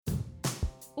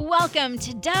Welcome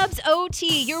to DUBS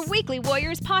OT, your weekly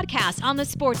Warriors podcast on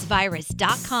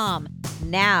thesportsvirus.com.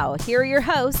 Now, here are your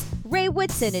hosts, Ray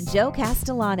Whitson and Joe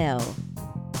Castellano.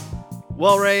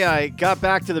 Well, Ray, I got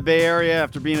back to the Bay Area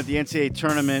after being at the NCAA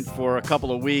tournament for a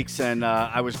couple of weeks, and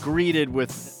I was greeted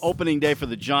with opening day for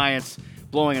the Giants,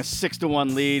 blowing a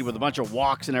 6-1 lead with a bunch of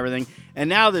walks and everything. And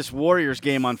now this Warriors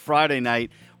game on Friday night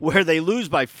where they lose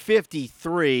by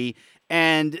 53,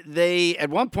 and they, at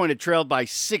one point, had trailed by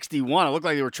 61. It looked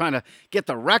like they were trying to get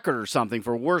the record or something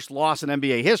for worst loss in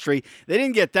NBA history. They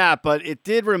didn't get that, but it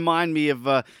did remind me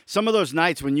of some of those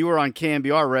nights when you were on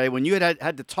KMBR, Ray, when you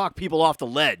had to talk people off the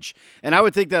ledge. And I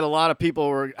would think that a lot of people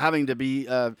were having to be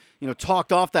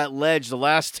talked off that ledge the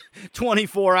last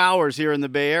 24 hours here in the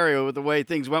Bay Area with the way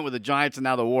things went with the Giants and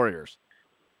now the Warriors.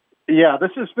 Yeah,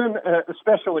 this has been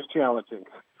especially challenging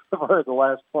for the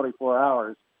last 24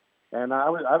 hours. And I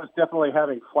was definitely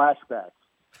having flashbacks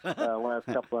last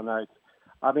couple of nights.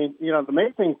 I mean, the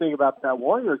amazing thing about that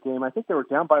Warrior game, I think they were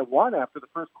down by 1 after the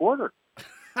first quarter.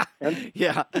 And,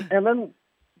 yeah. And then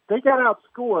they got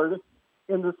outscored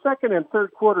in the second and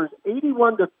third quarters,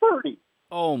 81-30.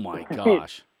 Oh, my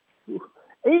gosh.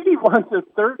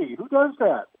 81-30. Who does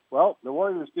that? Well, the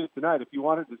Warriors did tonight. If you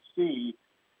wanted to see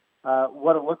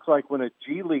what it looks like when a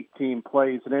G League team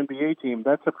plays an NBA team,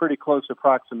 that's a pretty close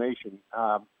approximation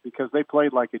because they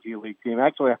played like a G League team.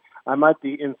 Actually, I might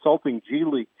be insulting G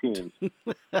League teams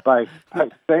by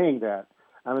saying that.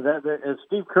 I mean, as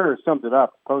Steve Kerr summed it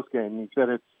up post-game, he said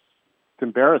it's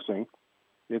embarrassing.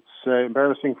 It's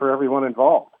embarrassing for everyone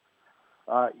involved.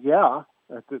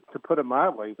 To put it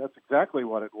mildly, that's exactly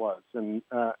what it was. And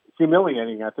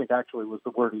humiliating, I think, actually was the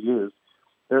word he used.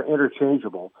 They're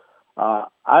interchangeable.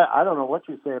 I don't know what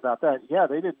you say about that. Yeah,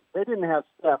 they didn't have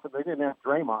Steph and they didn't have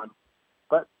Draymond,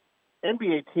 but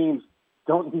NBA teams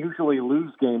don't usually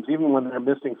lose games, even when they're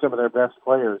missing some of their best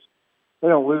players. They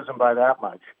don't lose them by that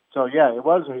much. So yeah, it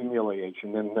was a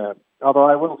humiliation. And although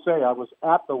I will say I was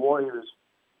at the Warriors'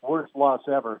 worst loss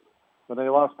ever, when they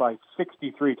lost by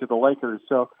 63 to the Lakers.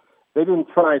 So they didn't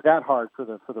try that hard for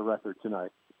the record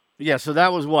tonight. Yeah. So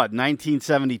that was what,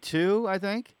 1972, I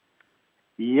think.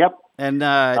 Yep. And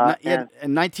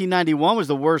 1991 was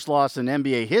the worst loss in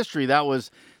NBA history. That was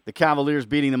the Cavaliers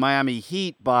beating the Miami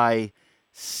Heat by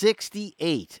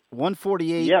 68,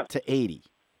 148 to 80.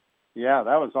 Yeah,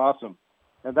 that was awesome.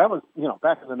 And that was,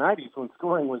 back in the 90s when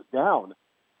scoring was down,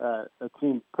 a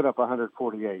team put up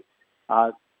 148.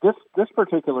 This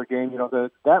particular game,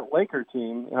 that Laker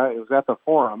team, it was at the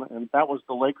Forum, and that was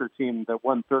the Laker team that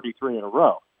won 33 in a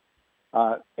row.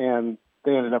 And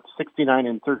they ended up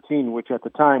 69-13, which at the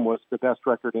time was the best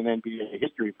record in NBA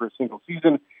history for a single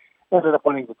season. Ended up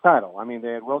winning the title. I mean,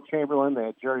 they had Will Chamberlain, they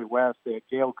had Jerry West, they had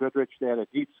Gail Goodrich, they had a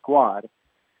deep squad.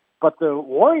 But the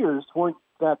Warriors weren't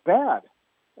that bad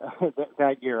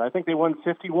that year. I think they won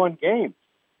 51 games.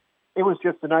 It was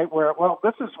just a night where,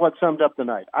 this is what summed up the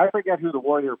night. I forget who the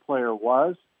Warrior player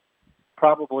was,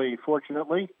 probably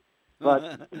fortunately,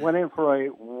 but went in for a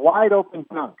wide-open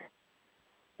dunk.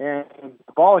 And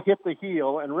the ball hit the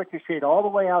heel and ricocheted all the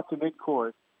way out to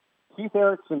midcourt. Keith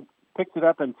Erickson picked it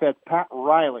up and fed Pat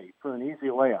Riley for an easy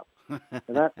layup.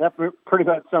 And that pretty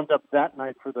much summed up that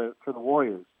night for the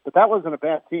Warriors. But that wasn't a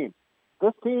bad team.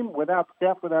 This team, without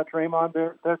Steph, without Draymond,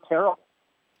 they're terrible.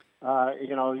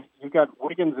 You've got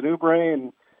Wiggins and Oubre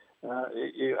and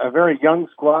a very young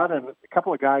squad and a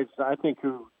couple of guys, I think,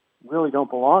 who really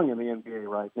don't belong in the NBA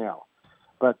right now.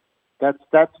 But that's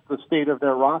the state of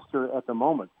their roster at the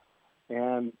moment.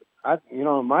 And,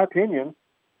 in my opinion,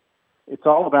 it's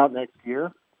all about next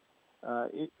year.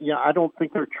 I don't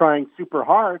think they're trying super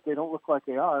hard. They don't look like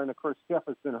they are. And, of course, Steph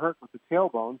has been hurt with the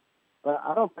tailbone. But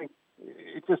I don't think –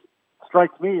 it just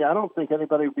strikes me, I don't think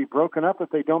anybody would be broken up if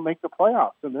they don't make the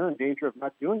playoffs. And they're in danger of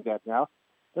not doing that now.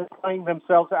 They're playing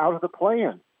themselves out of the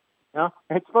play-in.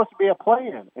 It's supposed to be a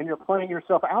play-in, and you're playing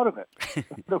yourself out of it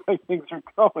the way things are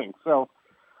going. So –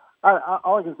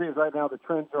 all I can say is right now the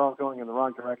trends are all going in the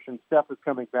wrong direction. Steph is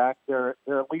coming back. They're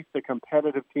at least a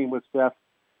competitive team with Steph,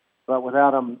 but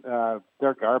without him,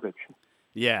 they're garbage.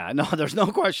 Yeah, no, there's no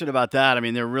question about that. I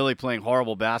mean, they're really playing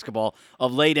horrible basketball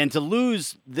of late, and to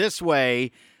lose this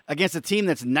way against a team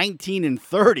that's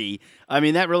 19-30, I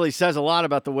mean, that really says a lot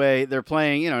about the way they're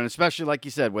playing, and especially, like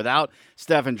you said, without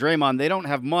Steph and Draymond, they don't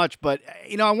have much. But,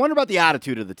 I wonder about the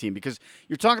attitude of the team because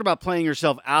you're talking about playing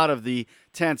yourself out of the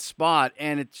 10th spot,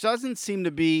 and it doesn't seem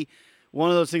to be one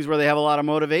of those things where they have a lot of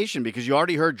motivation because you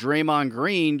already heard Draymond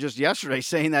Green just yesterday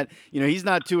saying that, he's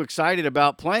not too excited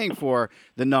about playing for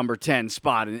the number 10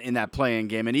 spot in that play-in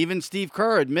game. And even Steve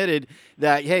Kerr admitted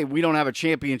that, hey, we don't have a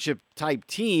championship-type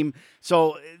team.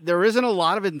 So there isn't a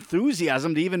lot of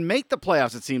enthusiasm to even make the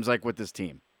playoffs, it seems like, with this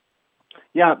team.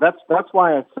 Yeah, that's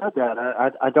why I said that.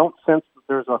 I don't sense that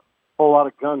there's a whole lot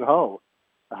of gung-ho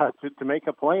to make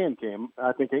a play-in game.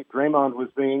 I think Draymond was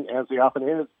being, as he often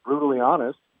is, brutally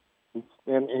honest.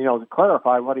 And to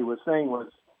clarify, what he was saying was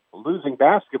losing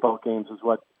basketball games is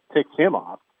what ticks him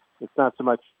off. It's not so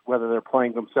much whether they're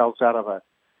playing themselves out of a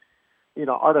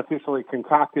artificially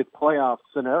concocted playoff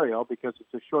scenario because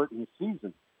it's a shortened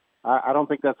season. I don't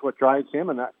think that's what drives him,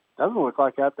 and that doesn't look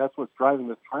like that's what's driving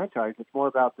this franchise. It's more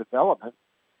about development.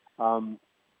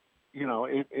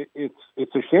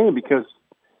 It's a shame because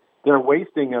they're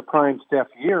wasting a prime Steph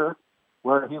year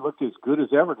where he looked as good as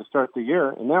ever to start the year,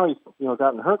 and now he's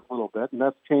gotten hurt a little bit, and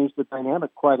that's changed the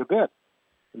dynamic quite a bit.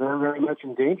 And they're very much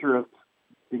in danger of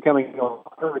becoming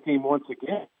a team once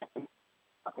again.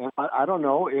 And I don't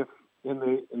know if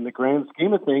in the grand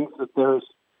scheme of things that there's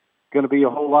going to be a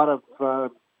whole lot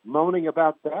of moaning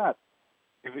about that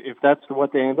if that's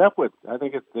what they end up with. I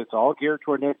think it's all geared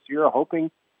toward next year,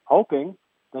 hoping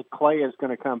that Clay is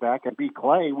going to come back and be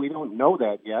Clay. We don't know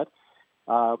that yet.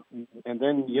 And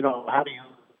then, how do you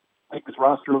make this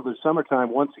roster over the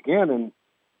summertime once again? And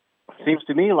it seems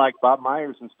to me like Bob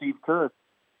Myers and Steve Kerr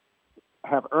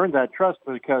have earned that trust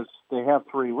because they have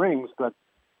 3 rings. But,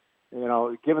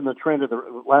 given the trend of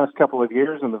the last couple of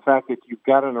years and the fact that you've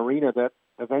got an arena that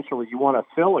eventually you want to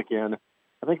fill again,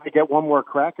 I think they get one more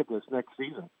crack at this next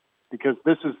season because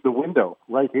this is the window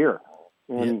right here.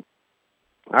 And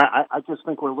I just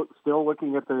think we're still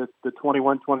looking at the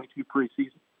 21-22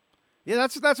 preseason. Yeah,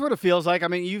 that's what it feels like. I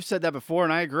mean, you've said that before,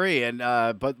 and I agree. And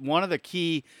but one of the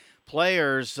key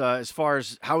players as far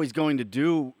as how he's going to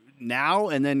do now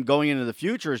and then going into the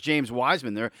future is James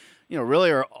Wiseman. There,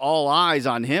 really are all eyes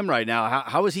on him right now.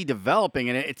 How is he developing?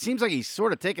 And it seems like he's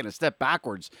sort of taken a step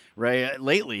backwards, Ray,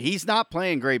 lately. He's not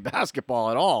playing great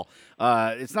basketball at all.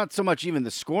 It's not so much even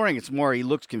the scoring. It's more he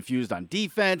looks confused on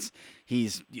defense.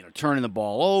 He's turning the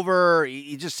ball over.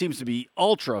 He just seems to be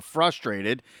ultra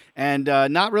frustrated and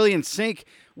not really in sync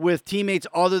with teammates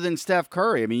other than Steph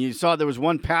Curry. I mean, you saw there was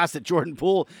one pass that Jordan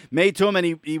Poole made to him,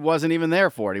 and he wasn't even there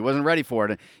for it. He wasn't ready for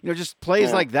it. And, just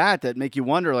plays like that make you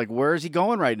wonder, like, where is he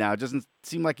going right now? It doesn't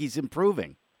seem like he's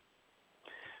improving.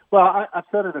 Well, I've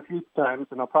said it a few times,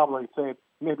 and I'll probably say it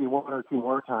maybe 1 or 2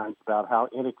 more times about how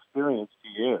inexperienced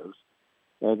he is.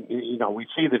 And, we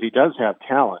see that he does have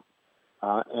talent.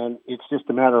 And it's just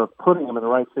a matter of putting him in the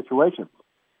right situation.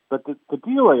 But the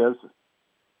deal is,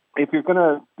 if you're going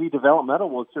to be developmental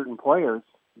with certain players,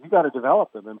 you got to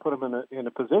develop them and put them in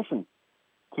a position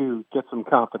to get some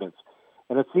confidence.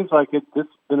 And it seems like this has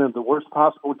been the worst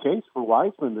possible case for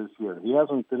Wiseman this year. He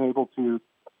hasn't been able to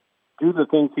do the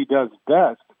things he does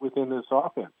best within this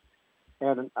offense.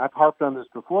 And I've harped on this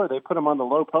before. They put him on the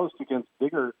low post against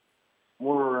bigger,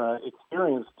 more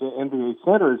experienced NBA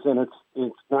centers, and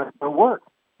it's not going to work.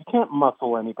 You can't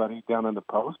muscle anybody down in the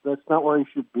post. That's not where he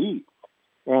should be.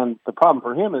 And the problem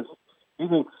for him is he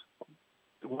thinks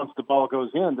once the ball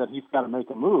goes in that he's got to make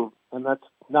a move, and that's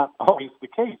not always the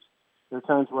case. There are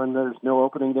times when there's no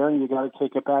opening there, and you got to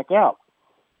take it back out.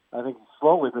 I think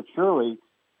slowly but surely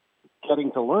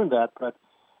getting to learn that, but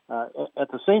at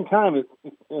the same time, it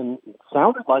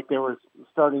sounded like they were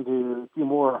starting to do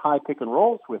more high pick and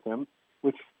rolls with him,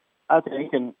 which I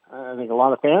think, and I think a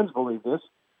lot of fans believe this,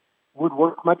 would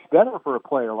work much better for a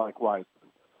player like Wiseman.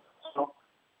 So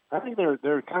I think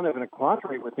they're kind of in a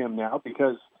quandary with him now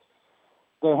because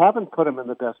they haven't put him in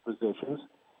the best positions.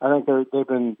 I think they've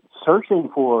been searching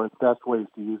for the best ways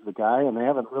to use the guy, and they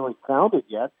haven't really found it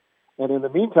yet. And in the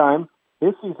meantime,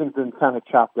 his season's been kind of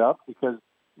chopped up because,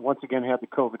 once again, he had the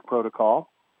COVID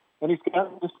protocol, and he's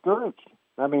gotten discouraged.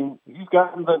 I mean, he's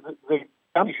gotten the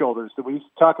county shoulders that we used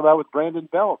to talk about with Brandon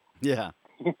Belt. Yeah.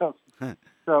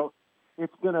 So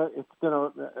it's been a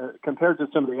compared to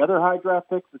some of the other high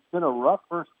draft picks, it's been a rough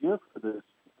first year for this.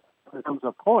 There comes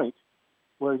a point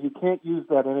where you can't use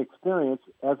that inexperience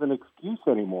as an excuse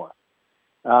anymore.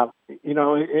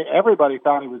 Everybody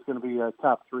thought he was going to be a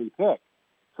top 3 pick.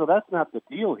 So that's not the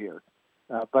deal here.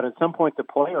 But at some point, the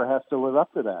player has to live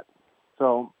up to that.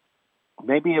 So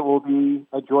maybe it will be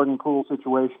a Jordan Poole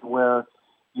situation where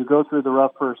you go through the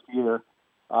rough first year,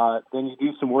 then you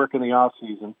do some work in the off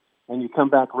season, and you come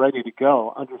back ready to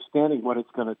go, understanding what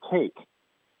it's going to take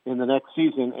in the next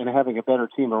season and having a better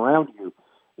team around you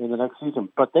in the next season.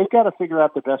 But they've got to figure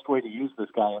out the best way to use this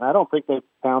guy, and I don't think they've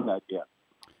found that yet.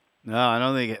 No, I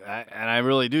don't think it. And I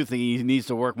really do think he needs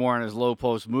to work more on his low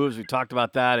post moves. We talked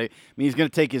about that. I mean, he's going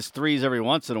to take his threes every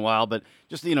once in a while, but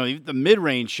just, the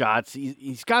mid-range shots,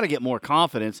 he's got to get more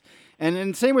confidence.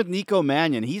 And same with Nico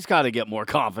Mannion. He's got to get more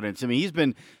confidence. I mean, he's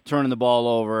been turning the ball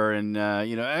over, and,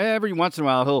 every once in a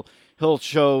while he'll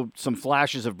show some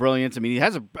flashes of brilliance. I mean, he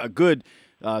has a good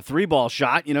three-ball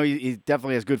shot. He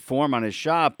definitely has good form on his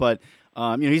shot, but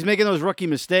he's making those rookie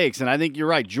mistakes. And I think you're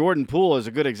right. Jordan Poole is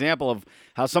a good example of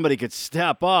how somebody could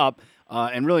step up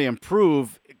and really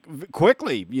improve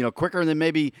quickly, quicker than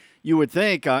maybe you would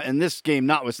think. In this game,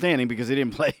 notwithstanding, because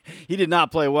he did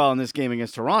not play well in this game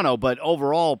against Toronto. But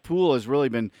overall, Poole has really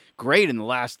been great in the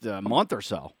last month or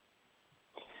so.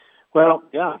 Well,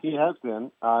 yeah, he has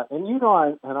been.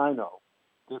 And I know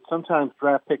that sometimes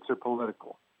draft picks are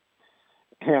political.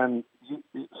 And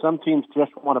some teams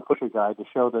just want to push a guy to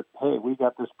show that, hey, we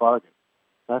got this bargain.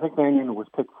 And I think Mannion was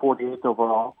picked 48th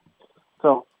overall.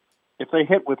 So if they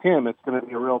hit with him, it's going to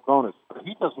be a real bonus. But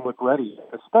he doesn't look ready,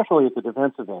 especially at the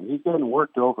defensive end. He's getting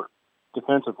worked over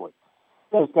defensively.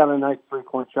 Yeah, he's got a nice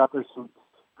three-point shot. There's some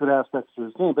good aspects to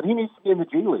his game, but he needs to be in the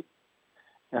G League.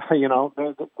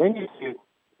 They need to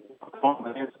perform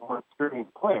against a more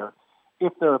experienced player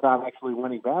if they're about actually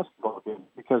winning basketball games,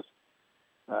 because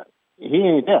he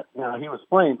ain't it. Now, he was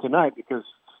playing tonight because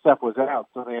Steph was out,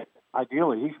 so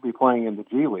ideally he should be playing in the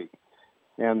G League,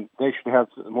 and they should have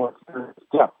some more experienced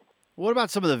depth. What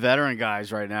about some of the veteran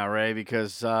guys right now, Ray?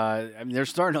 Because they're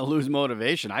starting to lose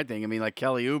motivation, I think. Like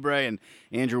Kelly Oubre and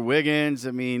Andrew Wiggins.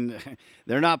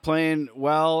 They're not playing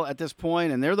well at this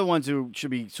point, and they're the ones who should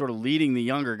be sort of leading the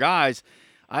younger guys.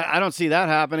 I don't see that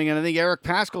happening, and I think Eric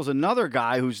Paschall's another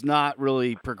guy who's not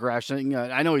really progressing.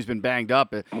 I know he's been banged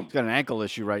up. He's got an ankle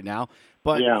issue right now.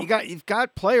 But yeah, you've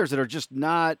got players that are just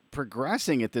not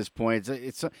progressing at this point.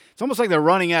 It's almost like they're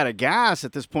running out of gas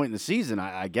at this point in the season,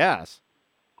 I guess.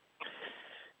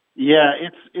 Yeah,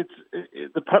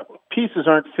 the pieces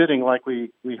aren't fitting like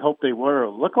we hoped they were, or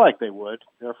look like they would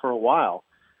there for a while.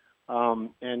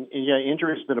 And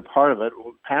injury's been a part of it.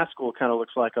 Paschall kind of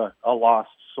looks like a lost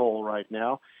soul right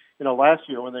now. Last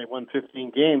year when they won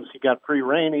 15 games, he got free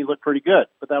reign. He looked pretty good,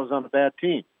 but that was on a bad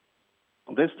team.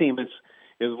 This team is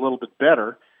a little bit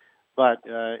better, but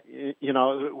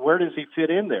where does he fit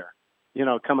in there?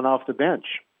 Coming off the bench,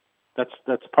 that's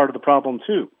part of the problem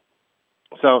too.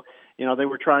 So they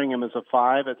were trying him as a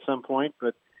 5 at some point,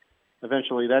 but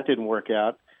eventually that didn't work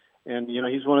out. And,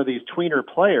 he's one of these tweener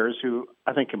players who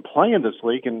I think can play in this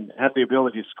league and have the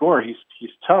ability to score. He's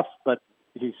tough, but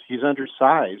he's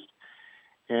undersized.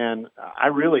 And I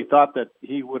really thought that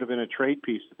he would have been a trade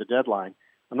piece at the deadline.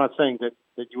 I'm not saying that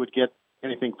you would get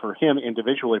anything for him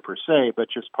individually per se, but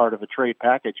just part of a trade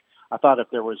package. I thought if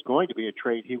there was going to be a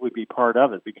trade, he would be part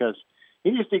of it, because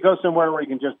he needs to go somewhere where he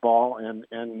can just ball and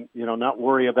not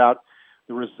worry about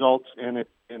the results and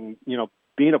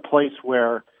be in a place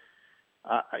where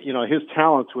his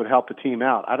talents would help the team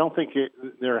out. I don't think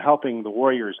they're helping the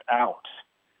Warriors out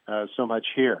so much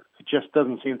here. It just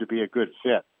doesn't seem to be a good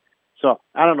fit. So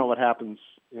I don't know what happens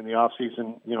in the off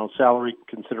season. Salary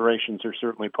considerations are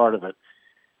certainly part of it.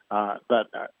 But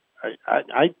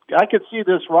I could see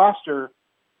this roster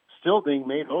still being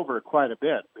made over quite a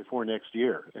bit before next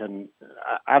year. And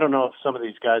I don't know if some of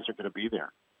these guys are going to be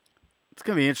there. It's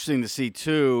going to be interesting to see,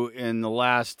 too, in the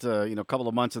last couple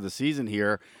of months of the season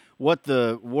here, what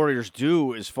the Warriors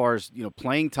do as far as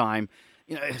playing time.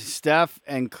 Steph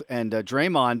and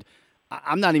Draymond,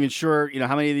 I'm not even sure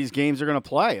how many of these games they're going to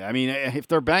play. If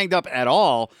they're banged up at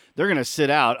all, they're going to sit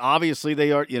out. Obviously,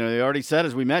 they are. They already said,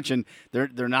 as we mentioned,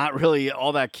 they're not really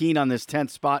all that keen on this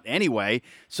 10th spot anyway.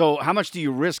 So how much do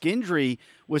you risk injury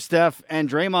with Steph and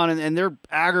Draymond? And they're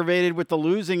aggravated with the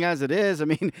losing as it is.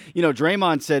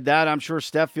 Draymond said that. I'm sure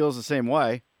Steph feels the same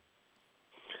way.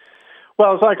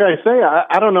 Well, it's like I say,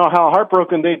 I don't know how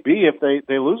heartbroken they'd be if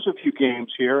they lose a few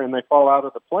games here and they fall out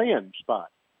of the play-in spot.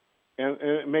 And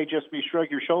it may just be shrug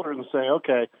your shoulders and say,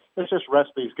 okay, let's just rest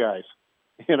these guys.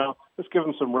 Let's give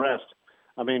them some rest.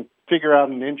 Figure out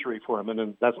an injury for him.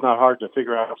 And that's not hard to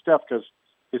figure out Steph, because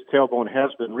his tailbone has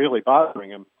been really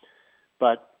bothering him.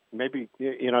 But maybe,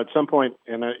 at some point,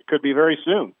 and it could be very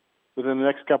soon, within the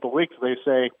next couple of weeks, they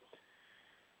say,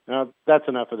 that's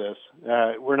enough of this.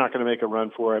 We're not going to make a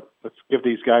run for it. Let's give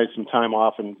these guys some time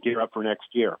off and gear up for next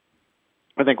year.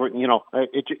 I think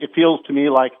it feels to me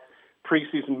like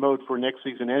preseason mode for next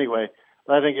season anyway.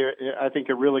 But I think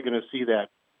you're really going to see that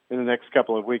in the next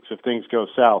couple of weeks if things go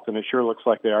south, and it sure looks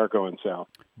like they are going south.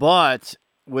 But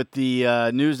with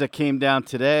the news that came down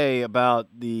today about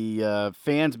the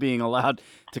fans being allowed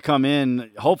to come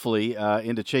in, hopefully,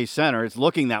 into Chase Center, it's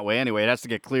looking that way anyway. It has to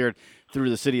get cleared through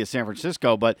the city of San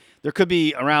Francisco. But there could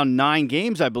be around 9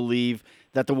 games, I believe,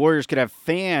 that the Warriors could have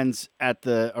fans at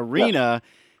the arena.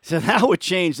 Yes. So that would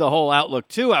change the whole outlook,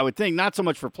 too, I would think. Not so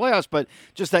much for playoffs, but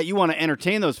just that you want to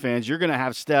entertain those fans. You're going to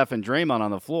have Steph and Draymond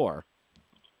on the floor.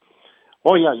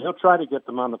 Oh, yeah, you'll try to get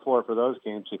them on the floor for those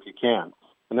games if you can,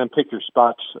 and then pick your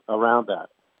spots around that.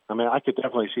 I could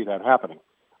definitely see that happening.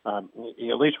 At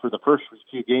least for the first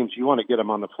few games, you want to get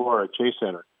them on the floor at Chase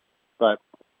Center. But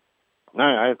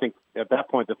I think at that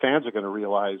point the fans are going to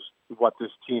realize what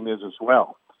this team is as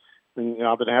well. And,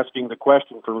 I've been asking the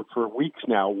question for weeks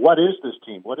now, what is this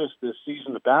team? What is this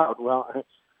season about? Well, it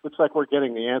looks like we're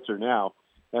getting the answer now,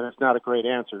 and it's not a great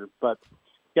answer. But,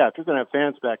 yeah, if you're going to have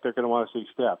fans back, they're going to want to see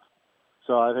Steph.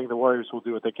 So I think the Warriors will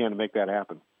do what they can to make that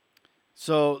happen.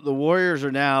 So the Warriors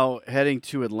are now heading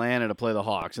to Atlanta to play the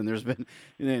Hawks, and there's been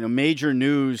major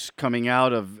news coming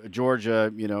out of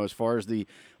Georgia, as far as the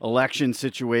election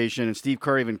situation. And Steve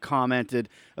Kerr even commented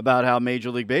about how Major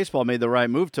League Baseball made the right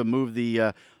move to move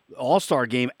the All-Star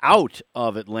game out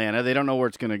of Atlanta. They don't know where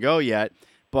it's going to go yet.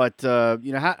 But,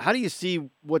 how do you see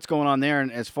what's going on there,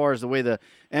 and as far as the way the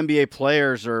NBA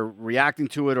players are reacting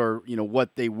to it, or,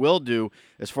 what they will do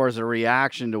as far as a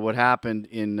reaction to what happened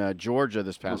in Georgia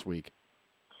this past week?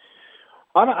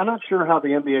 I'm not sure how the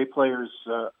NBA players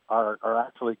are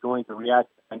actually going to react.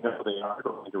 I know they are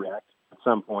going to react at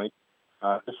some point.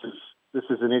 This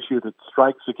is an issue that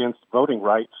strikes against voting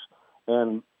rights,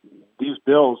 and these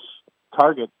bills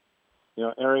target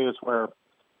areas where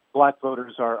black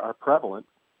voters are prevalent.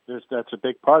 That's a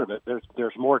big part of it.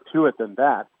 There's more to it than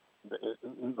that.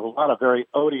 A lot of very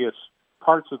odious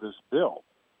parts of this bill,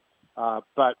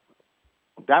 but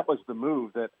that was the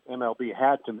move that MLB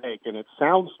had to make, and it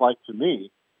sounds like to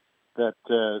me that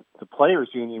the players'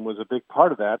 union was a big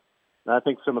part of that. And I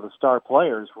think some of the star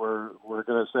players were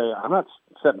going to say, "I'm not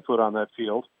setting foot on that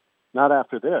field, not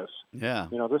after this." Yeah,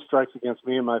 this strikes against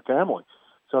me and my family.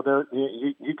 So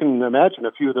you can imagine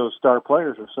a few of those star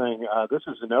players are saying, "This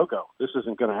is a no-go. This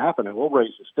isn't going to happen, and we'll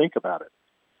raise a stink about it."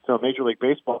 So Major League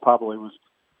Baseball probably was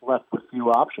left with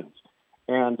few options.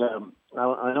 And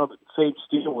I know that Sage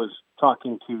Steele was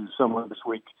talking to someone this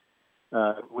week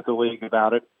with the league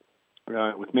about it,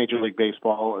 with Major League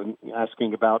Baseball, and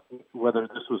asking about whether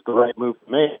this was the right move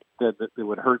to make, that it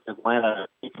would hurt Atlanta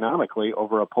economically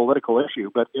over a political issue.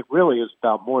 But it really is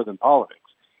about more than politics.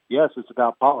 Yes, it's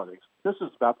about politics. This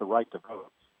is about the right to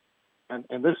vote.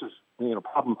 And this is,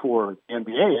 problem for the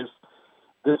NBA is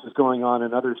this is going on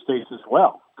in other states as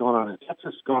well. Going on in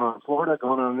Texas, going on in Florida,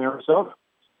 going on in Arizona.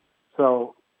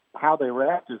 So how they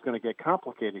react is going to get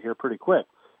complicated here pretty quick.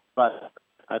 But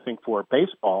I think for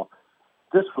baseball,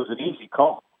 this was an easy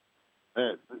call.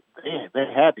 They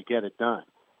had to get it done.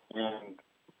 And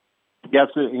yes,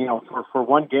 for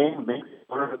one game, maybe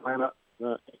Atlanta,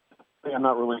 I'm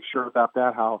not really sure about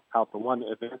that, how the one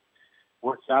event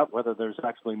works out, whether there's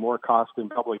actually more cost in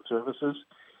public services.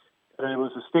 And it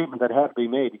was a statement that had to be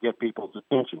made to get people's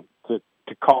attention, to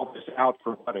call this out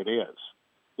for what it is.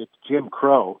 It's Jim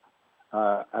Crow.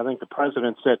 I think the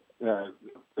president said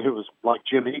it was like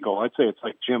Jim Eagle. I'd say it's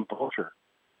like Jim Vulture.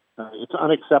 It's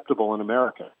unacceptable in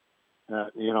America.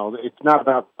 It's not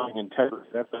about voting integrity.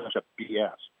 That's a bunch of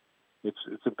BS.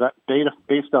 It's about data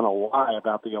based on a lie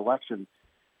about the election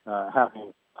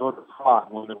having voter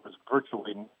fraud when there was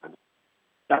virtually none.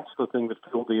 That's the thing that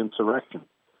fueled the insurrection.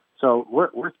 So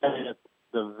we're getting at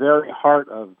the very heart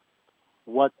of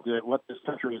what this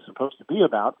country is supposed to be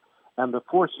about, and the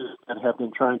forces that have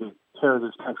been trying to tear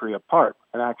this country apart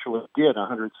and actually did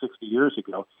 160 years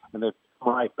ago, and they've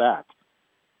come right back.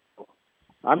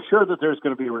 I'm sure that there's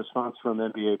going to be a response from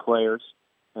NBA players,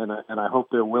 and I hope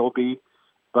there will be.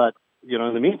 But,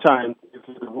 in the meantime, if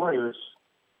you're the Warriors,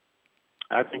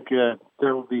 I think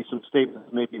there will be some statements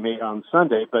maybe made on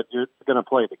Sunday, but you're going to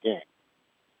play the game.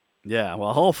 Yeah,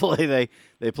 well, hopefully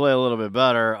they play a little bit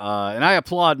better. And I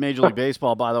applaud Major League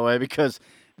Baseball, by the way, because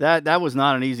that was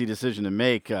not an easy decision to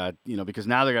make, because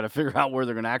now they're going to figure out where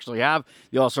they're going to actually have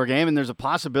the All-Star game, and there's a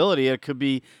possibility it could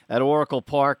be at Oracle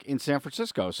Park in San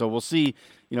Francisco. So we'll see,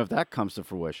 if that comes to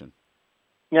fruition.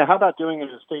 Yeah, how about doing it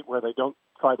in a state where they don't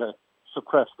try to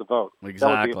suppress the vote?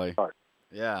 Exactly. That would be a start.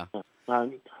 Yeah.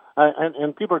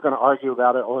 And people are going to argue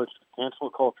about it. Oh, it's cancel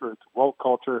culture, it's woke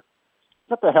culture.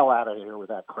 Get the hell out of here with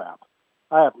that crap.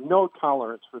 I have no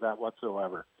tolerance for that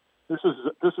whatsoever. This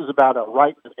is about a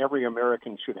right that every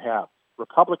American should have,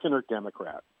 Republican or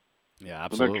Democrat. Yeah,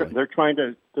 absolutely. They're trying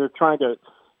to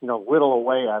whittle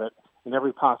away at it in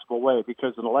every possible way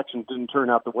because an election didn't turn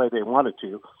out the way they wanted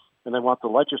to, and they want the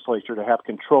legislature to have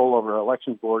control over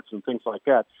election boards and things like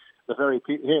that.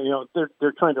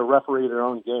 They're trying to referee their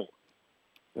own game,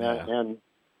 and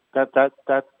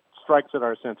that strikes at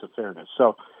our sense of fairness.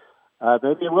 So.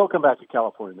 Maybe it will come back to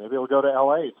California. Maybe it'll go to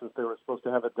L.A. since they were supposed to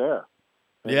have it there.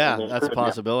 That's a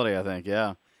possibility, I think,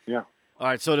 yeah. Yeah. All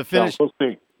right, so to finish we'll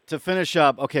see. To finish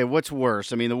up, okay, what's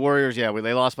worse? I mean, the Warriors,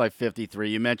 they lost by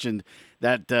 53. You mentioned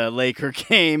that Laker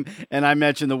game, and I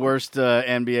mentioned the worst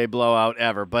NBA blowout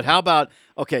ever. But how about,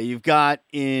 okay, you've got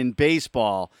in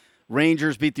baseball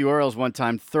Rangers beat the Orioles one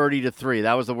time 30-3.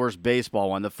 That was the worst baseball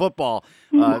one. The football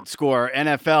score,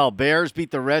 NFL, Bears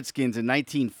beat the Redskins in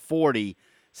 1940,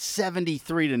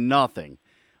 73-0.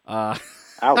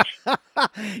 Ouch.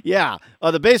 Yeah.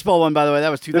 The baseball one, by the way, that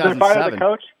was 2007. Did they fire the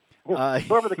coach?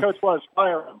 Whoever the coach was,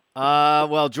 fire him.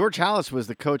 Well, George Halas was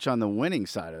the coach on the winning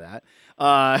side of that.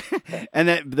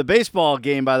 And the baseball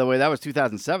game, by the way, that was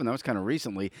 2007. That was kind of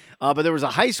recently. But there was a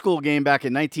high school game back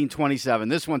in 1927.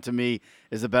 This one, to me,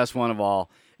 is the best one of all.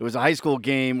 It was a high school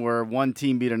game where one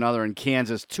team beat another in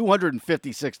Kansas,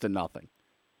 256-0.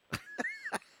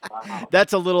 Wow.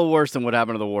 That's a little worse than what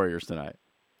happened to the Warriors tonight.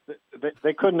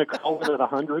 They couldn't have called it at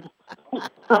 100.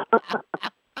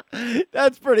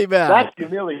 That's pretty bad. That's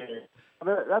humiliating. I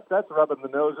mean, that's rubbing the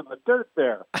nose in the dirt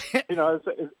there. You know,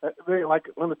 like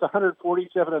when it's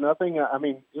 147-0. I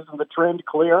mean, isn't the trend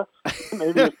clear?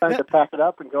 Maybe it's time to pack it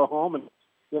up and go home and,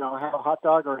 you know, have a hot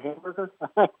dog or a hamburger.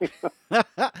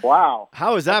 Wow.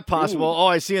 How is that possible? Oh,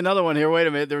 I see another one here. Wait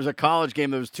a minute. There was a college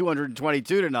game that was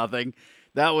 222-0.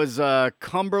 That was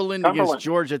Cumberland against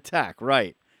Georgia Tech.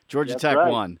 Right. Georgia Tech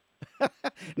won.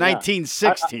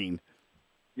 1916.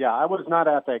 Yeah, I was not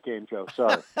at that game, Joe.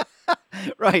 Sorry.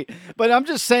 Right. But I'm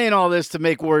just saying all this to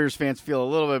make Warriors fans feel a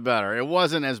little bit better. It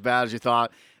wasn't as bad as you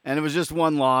thought, and it was just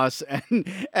one loss,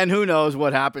 and who knows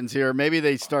what happens here. Maybe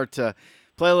they start to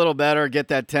play a little better, get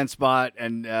that 10th spot,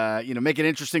 and make it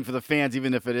interesting for the fans,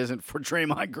 even if it isn't for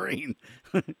Draymond Green.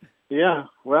 Yeah,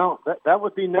 well, that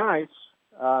would be nice.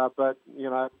 But, you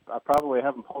know, I probably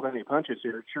haven't pulled any punches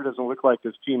here. It sure doesn't look like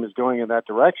this team is going in that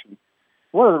direction.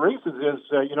 One of the reasons is,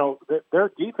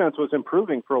 their defense was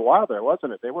improving for a while there,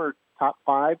 wasn't it? They were top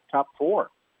 5, top 4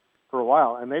 for a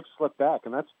while, and they've slipped back.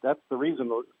 And that's the reason,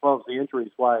 as well as the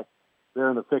injuries, why they're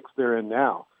in the fix they're in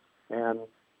now. And,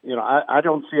 you know, I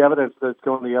don't see evidence that it's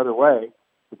going the other way,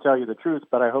 to tell you the truth,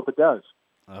 but I hope it does.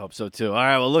 I hope so, too. All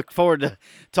right, well, look forward to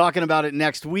talking about it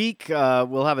next week.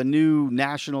 We'll have a new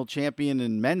national champion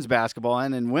in men's basketball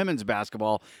and in women's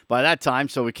basketball by that time,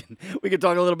 so we can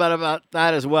talk a little bit about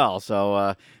that as well.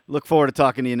 So look forward to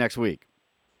talking to you next week.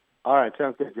 All right,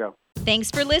 sounds good, Joe. Thanks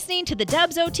for listening to the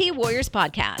DUBS OT Warriors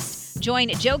podcast. Join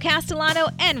Joe Castellano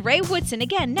and Ray Woodson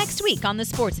again next week on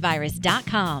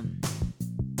thesportsvirus.com.